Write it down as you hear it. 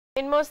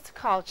In most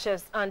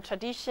cultures and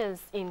traditions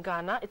in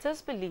Ghana, it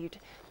is believed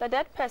that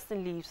that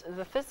person leaves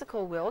the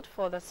physical world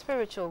for the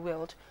spiritual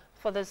world.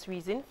 For this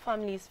reason,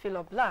 families feel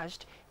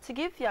obliged to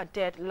give their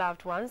dead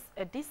loved ones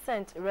a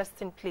decent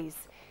resting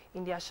place.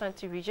 In the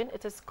Ashanti region,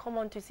 it is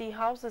common to see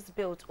houses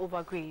built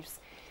over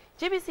graves.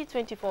 GBC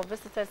 24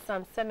 visited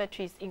some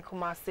cemeteries in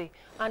Kumasi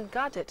and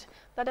gathered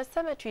that the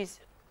cemeteries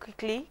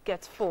quickly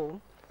get full.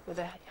 With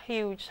a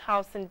huge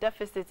housing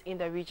deficit in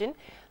the region,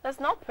 there's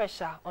now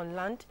pressure on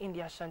land in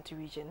the Ashanti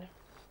region.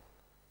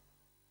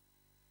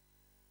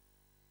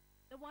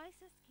 The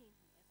wisest king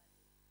who ever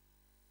lived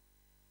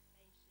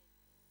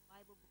mentioned in the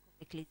Bible book of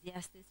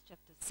Ecclesiastes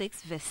chapter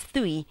 6 verse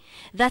 3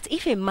 that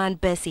if a man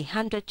bears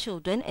 100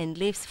 children and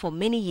lives for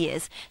many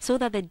years, so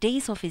that the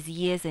days of his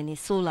years and his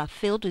soul are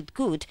filled with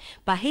good,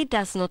 but he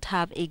does not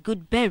have a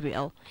good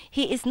burial,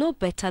 he is no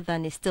better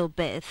than a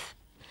stillbirth.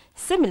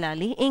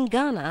 Similarly, in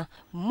Ghana,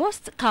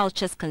 most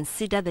cultures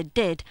consider the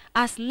dead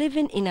as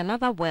living in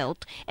another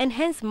world and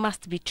hence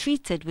must be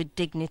treated with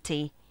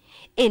dignity.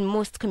 In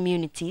most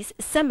communities,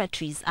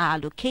 cemeteries are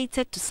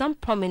allocated to some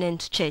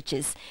prominent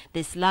churches, the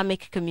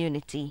Islamic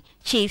community,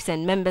 chiefs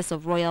and members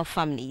of royal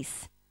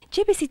families.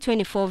 GBC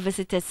 24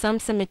 visited some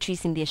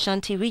cemeteries in the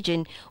Ashanti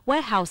region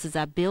where houses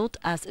are built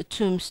as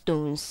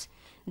tombstones.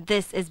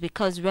 This is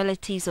because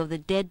relatives of the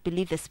dead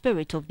believe the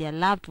spirit of their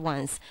loved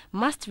ones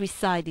must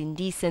reside in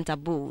decent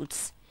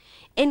abodes.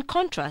 In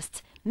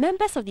contrast,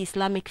 members of the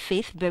Islamic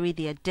faith bury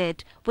their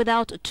dead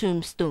without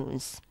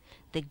tombstones.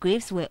 The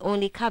graves were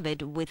only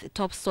covered with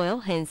topsoil,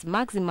 hence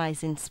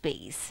maximizing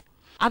space.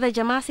 At the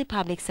Kumasi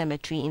Public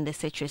Cemetery in the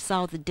Setre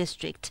South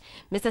District,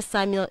 Mr.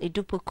 Samuel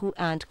Idupoku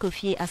and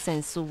Kofi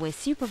Asenso were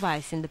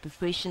supervising the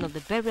preparation of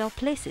the burial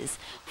places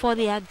for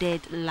their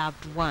dead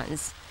loved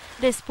ones.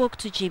 They spoke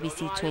to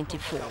GBC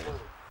 24.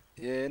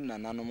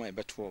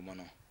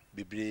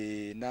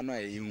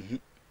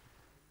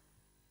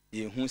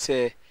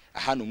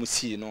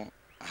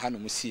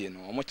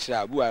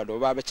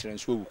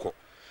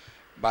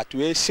 But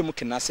we see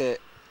can say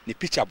the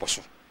picture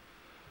bosso.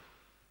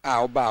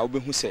 Oba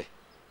who say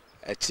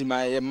a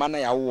tima mana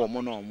ya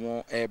woman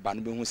more a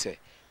banbu who say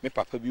me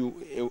papa be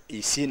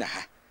a sinner.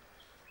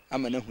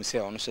 I'm an who say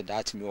on so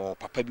that me or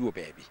papa be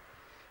baby.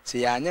 Say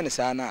ya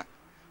sana.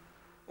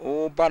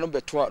 Oh, Bano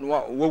Betua,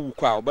 wo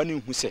kwa, Banu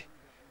who say,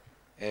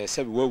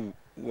 said wo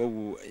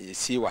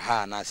see what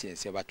ha nasi and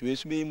say, but we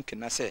swim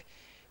can I say,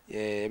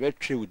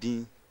 betray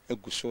within a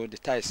gusso, the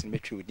ties and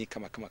betray within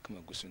come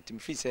gusso.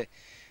 Timothy say,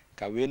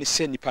 can we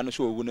send the panos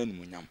or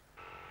woman?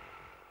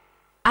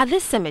 At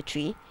this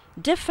cemetery,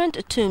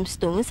 different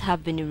tombstones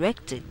have been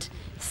erected,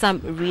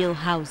 some real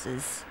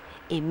houses.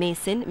 A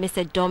mason,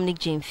 Mr. Dominic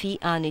Jemfi,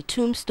 and a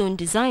tombstone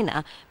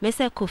designer,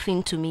 Mr.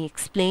 Kofin Tumi,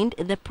 explained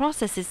the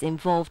processes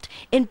involved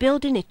in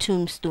building a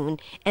tombstone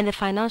and the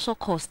financial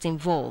cost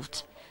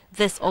involved.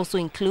 This also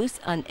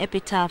includes an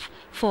epitaph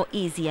for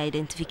easy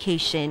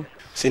identification.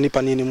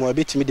 Senipanini mo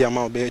abeti media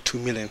amount be 2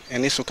 million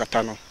and eso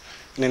katano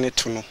nene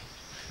tuno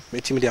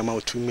beti media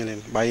amount 2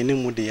 million by any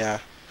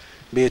mudia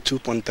be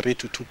 2.3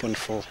 to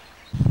 2.4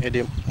 e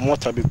de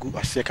mota be gu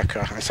ase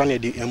kakra ansane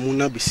de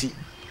emuna bisi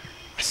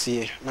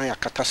ase na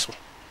yakata so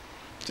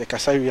te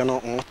kasa wi no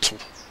onto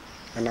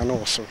na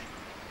no so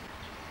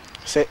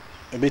se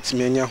ebeti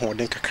menya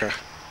hoden kakra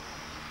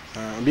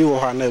bi wo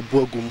ha na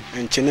ebuagum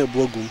enche na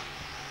ebuagum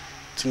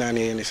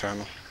tinane ni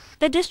sano.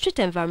 The District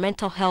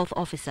Environmental Health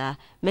Officer,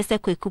 Mr.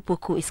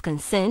 Kwekupoku, is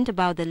concerned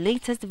about the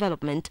latest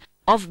development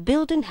of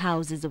building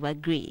houses over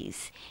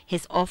graves.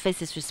 His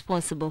office is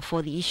responsible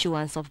for the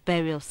issuance of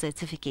burial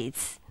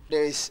certificates.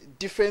 There is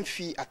different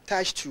fee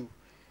attached to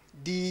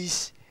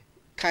these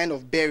kind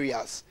of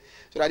burials,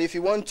 so that if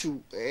you want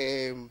to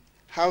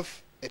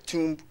have a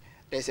tomb,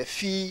 there's a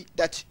fee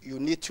that you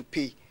need to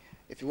pay.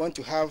 If you want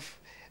to have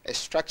a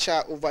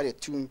structure over the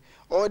tomb,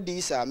 all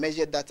these are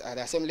measures that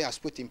the Assembly has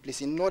put in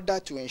place in order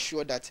to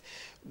ensure that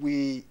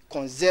we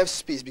conserve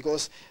space.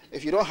 Because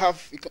if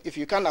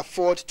you can't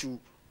afford to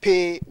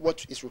pay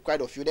what is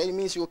required of you, then it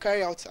means you will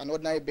carry out an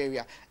ordinary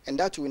burial, and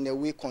that will in a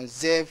way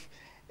conserve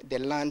the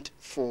land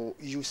for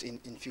use in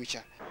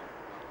future.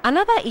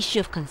 Another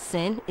issue of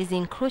concern is the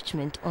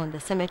encroachment on the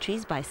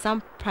cemeteries by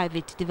some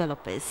private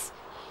developers.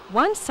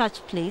 One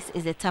such place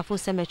is the Tafo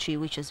Cemetery,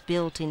 which was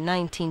built in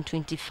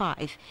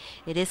 1925.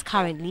 It is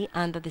currently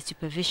under the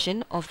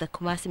supervision of the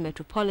Kumasi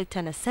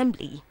Metropolitan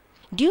Assembly.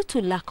 Due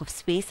to lack of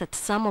space at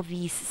some of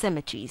these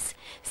cemeteries,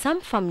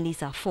 some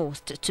families are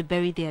forced to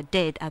bury their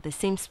dead at the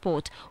same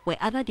spot where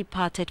other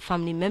departed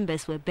family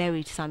members were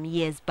buried some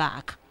years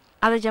back.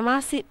 At the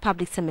Kumasi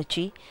Public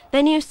Cemetery,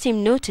 the news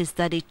team noticed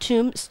that a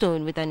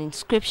tombstone with an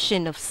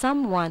inscription of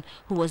someone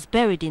who was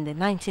buried in the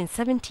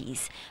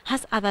 1970s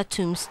has other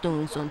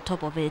tombstones on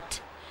top of it.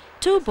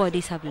 2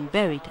 bodies have been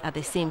buried at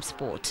the same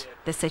spot.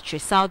 The Setre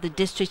South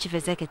District Chief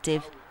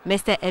Executive,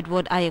 Mr.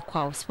 Edward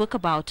Ayekwao, spoke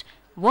about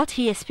what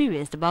he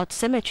experienced about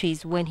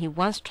cemeteries when he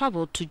once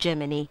traveled to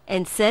Germany,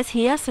 and says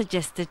he has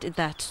suggested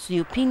that to the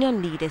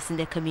opinion leaders in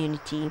the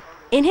community.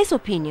 In his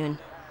opinion,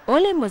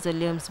 Only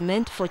mausoleums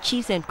meant for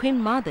chiefs and queen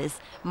mothers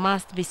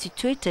must be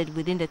situated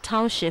within the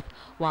township,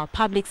 while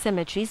public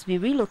cemeteries be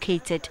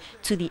relocated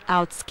to the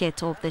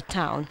outskirts of the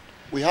town.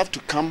 We have to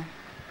come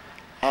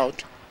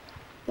out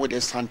with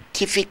a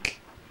scientific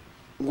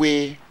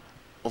way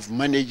of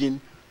managing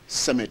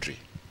cemetery.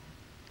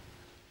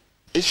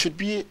 It should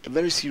be a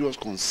very serious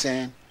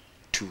concern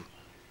to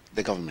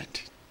the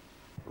government.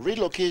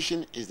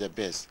 Relocation is the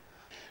best.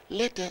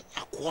 Let us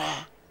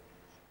acquire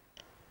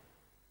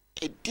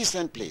a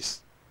decent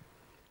place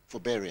for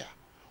burial.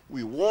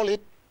 We wall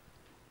it,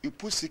 you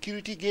put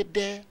security gate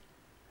there,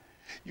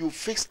 you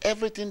fix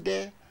everything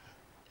there.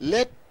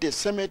 Let the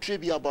cemetery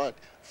be about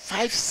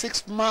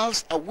 5-6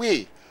 miles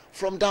away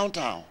from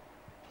downtown.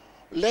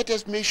 Let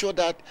us make sure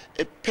that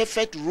a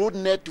perfect road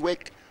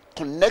network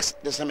connects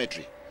the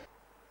cemetery.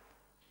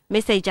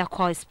 Mr.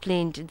 Ijakwa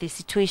explained the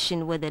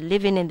situation where the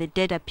living and the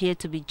dead appear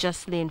to be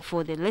jostling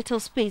for the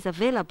little space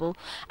available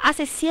as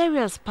a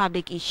serious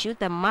public issue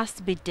that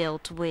must be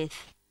dealt with.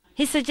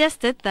 He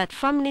suggested that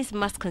families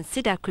must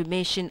consider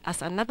cremation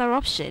as another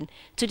option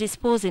to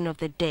disposing of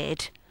the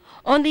dead.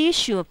 On the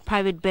issue of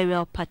private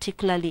burial,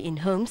 particularly in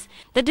homes,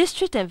 the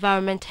District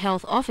Environment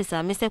Health Officer,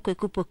 Mr.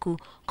 Kwekupoku,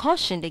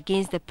 cautioned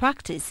against the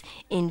practice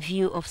in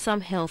view of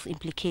some health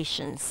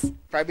implications.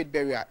 Private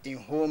burial in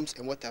homes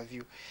and what have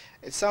you,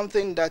 it's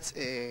something that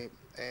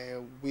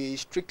we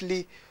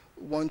strictly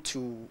want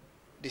to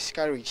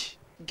discourage.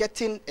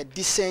 Getting a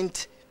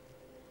decent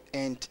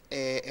and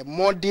a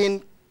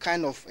modern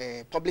kind of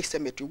public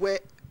cemetery where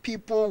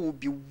people will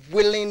be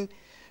willing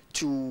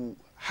to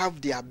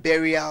have their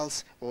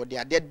burials or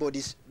their dead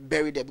bodies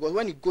buried there, because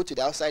when you go to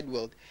the outside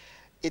world,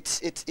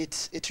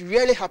 it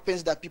really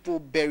happens that people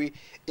bury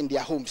in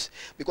their homes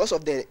because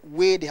of the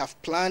way they have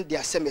planned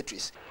their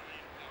cemeteries.